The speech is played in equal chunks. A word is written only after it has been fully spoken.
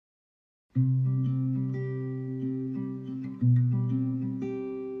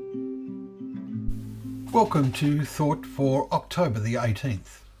Welcome to Thought for October the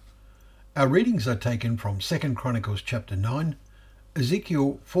 18th. Our readings are taken from 2 Chronicles chapter 9,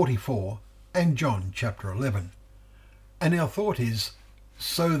 Ezekiel 44 and John chapter 11. And our thought is,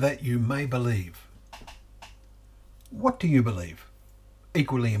 so that you may believe. What do you believe?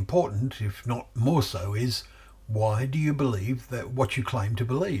 Equally important, if not more so, is why do you believe that what you claim to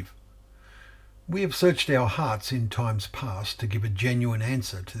believe? We have searched our hearts in times past to give a genuine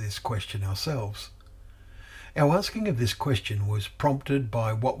answer to this question ourselves. Our asking of this question was prompted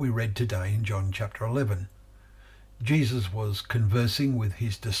by what we read today in John chapter 11. Jesus was conversing with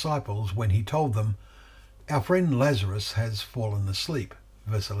his disciples when he told them, "Our friend Lazarus has fallen asleep,"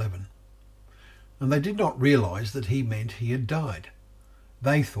 verse 11. And they did not realize that he meant he had died.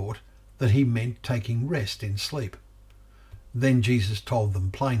 They thought that he meant taking rest in sleep. Then Jesus told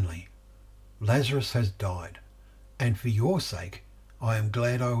them plainly, "Lazarus has died, and for your sake I am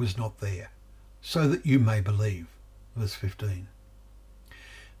glad I was not there, so that you may believe." Verse 15.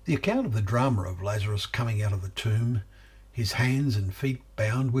 The account of the drama of Lazarus coming out of the tomb, his hands and feet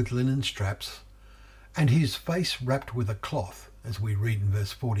bound with linen straps, and his face wrapped with a cloth, as we read in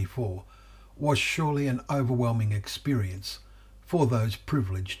verse 44, was surely an overwhelming experience for those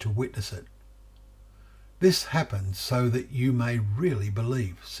privileged to witness it. "This happened so that you may really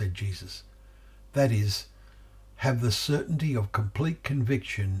believe," said Jesus. That is, have the certainty of complete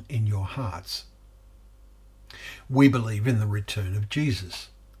conviction in your hearts. We believe in the return of Jesus,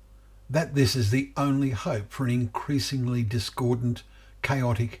 that this is the only hope for an increasingly discordant,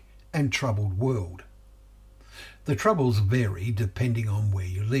 chaotic and troubled world. The troubles vary depending on where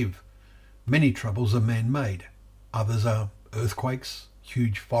you live. Many troubles are man-made, others are earthquakes,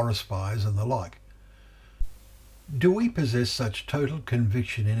 huge forest fires and the like. Do we possess such total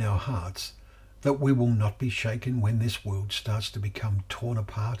conviction in our hearts that we will not be shaken when this world starts to become torn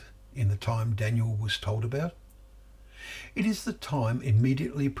apart in the time Daniel was told about? It is the time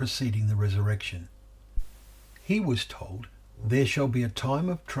immediately preceding the resurrection. He was told, "There shall be a time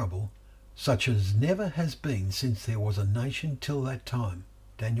of trouble, such as never has been since there was a nation till that time."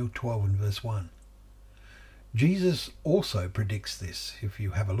 Daniel 12 and verse 1. Jesus also predicts this, if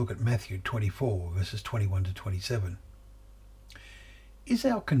you have a look at Matthew 24 verses 21 to 27. Is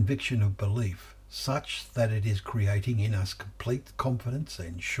our conviction of belief such that it is creating in us complete confidence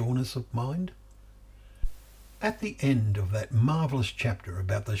and sureness of mind? At the end of that marvellous chapter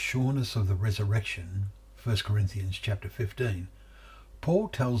about the sureness of the resurrection, 1 Corinthians chapter 15, Paul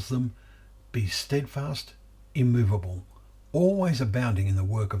tells them, "Be steadfast, immovable, always abounding in the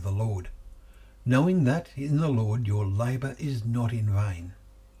work of the Lord, knowing that in the Lord your labour is not in vain."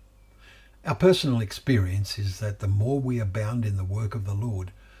 Our personal experience is that the more we abound in the work of the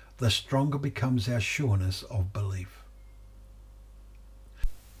Lord, the stronger becomes our sureness of belief.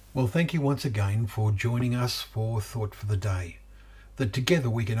 Well, thank you once again for joining us for Thought for the Day, that together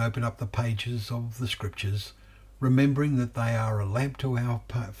we can open up the pages of the Scriptures, remembering that they are a lamp to our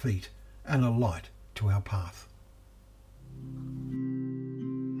feet and a light to our path.